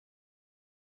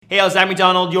Hey, I'm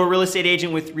McDonald, your real estate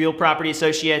agent with Real Property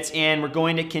Associates, and we're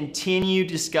going to continue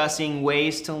discussing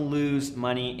ways to lose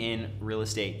money in real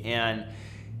estate. And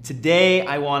today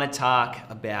I want to talk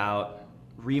about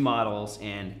remodels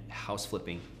and house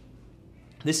flipping.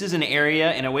 This is an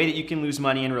area and a way that you can lose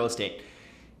money in real estate.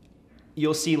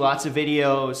 You'll see lots of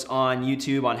videos on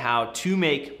YouTube on how to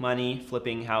make money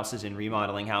flipping houses and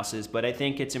remodeling houses, but I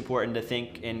think it's important to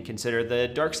think and consider the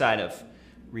dark side of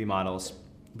remodels,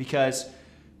 because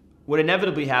what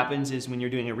inevitably happens is when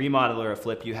you're doing a remodel or a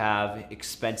flip, you have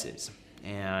expenses,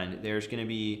 and there's going to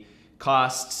be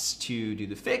costs to do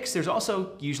the fix. There's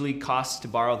also usually costs to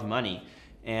borrow the money,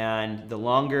 and the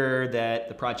longer that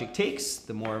the project takes,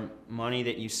 the more money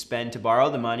that you spend to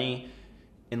borrow the money,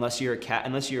 unless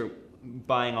you're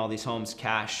buying all these homes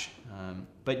cash.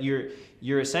 But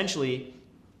you're essentially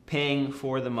paying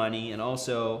for the money and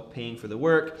also paying for the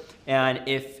work. And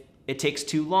if it takes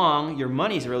too long, your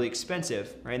money's really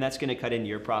expensive, right? And that's going to cut into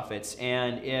your profits.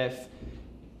 And if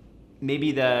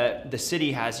maybe the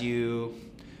city has you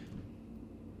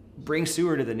bring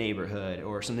sewer to the neighborhood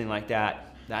or something like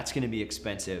that, that's going to be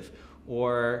expensive.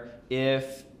 Or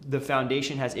if the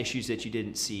foundation has issues that you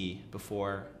didn't see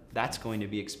before, that's going to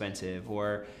be expensive.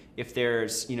 Or if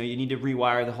there's, you need to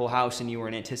rewire the whole house and you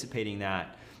weren't anticipating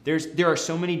that. There are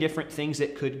so many different things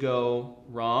that could go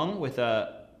wrong with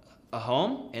a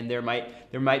home, and there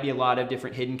might be a lot of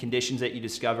different hidden conditions that you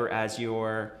discover as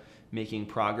you're making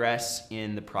progress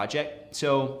in the project.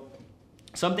 So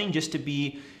something just to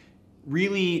be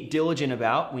really diligent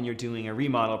about when you're doing a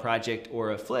remodel project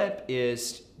or a flip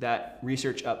is that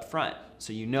research up front,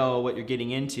 so you know what you're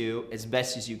getting into as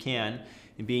best as you can,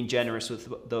 and being generous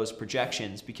with those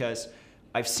projections. Because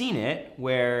I've seen it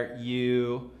where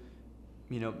you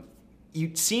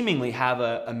seemingly have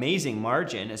an amazing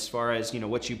margin as far as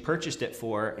what you purchased it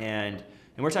for, and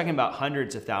we're talking about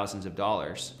hundreds of thousands of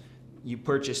dollars you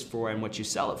purchased for and what you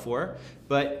sell it for.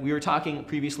 But we were talking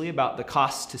previously about the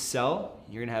costs to sell.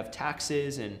 You're gonna have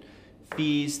taxes and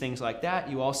fees, things like that.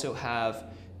 You also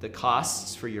have the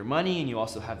costs for your money, and you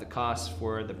also have the costs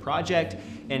for the project.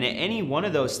 And any one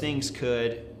of those things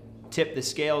could tip the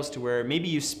scales to where maybe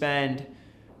you spend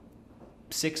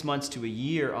 6 months to a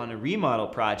year on a remodel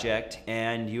project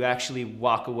and you actually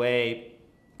walk away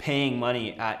paying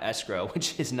money at escrow,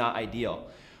 which is not ideal.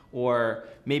 Or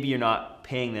maybe you're not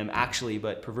paying them actually,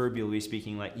 but proverbially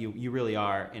speaking, like you really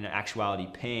are in actuality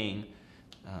paying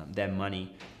them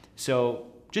money. So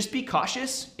just be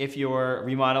cautious if you're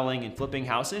remodeling and flipping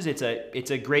houses. It's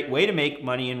a great way to make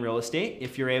money in real estate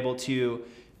if you're able to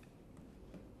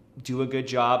do a good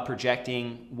job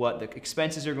projecting what the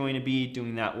expenses are going to be,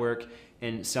 doing that work,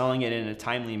 and selling it in a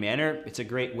timely manner. It's a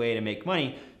great way to make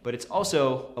money, but it's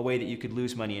also a way that you could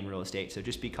lose money in real estate. So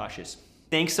just be cautious.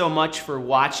 Thanks so much for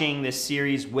watching this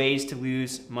series, Ways to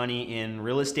Lose Money in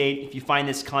Real Estate. If you find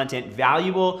this content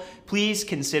valuable, please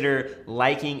consider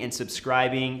liking and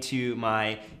subscribing to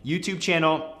my YouTube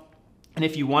channel. And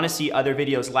if you want to see other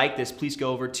videos like this, please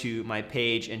go over to my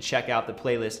page and check out the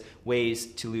playlist, Ways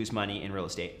to Lose Money in Real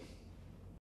Estate.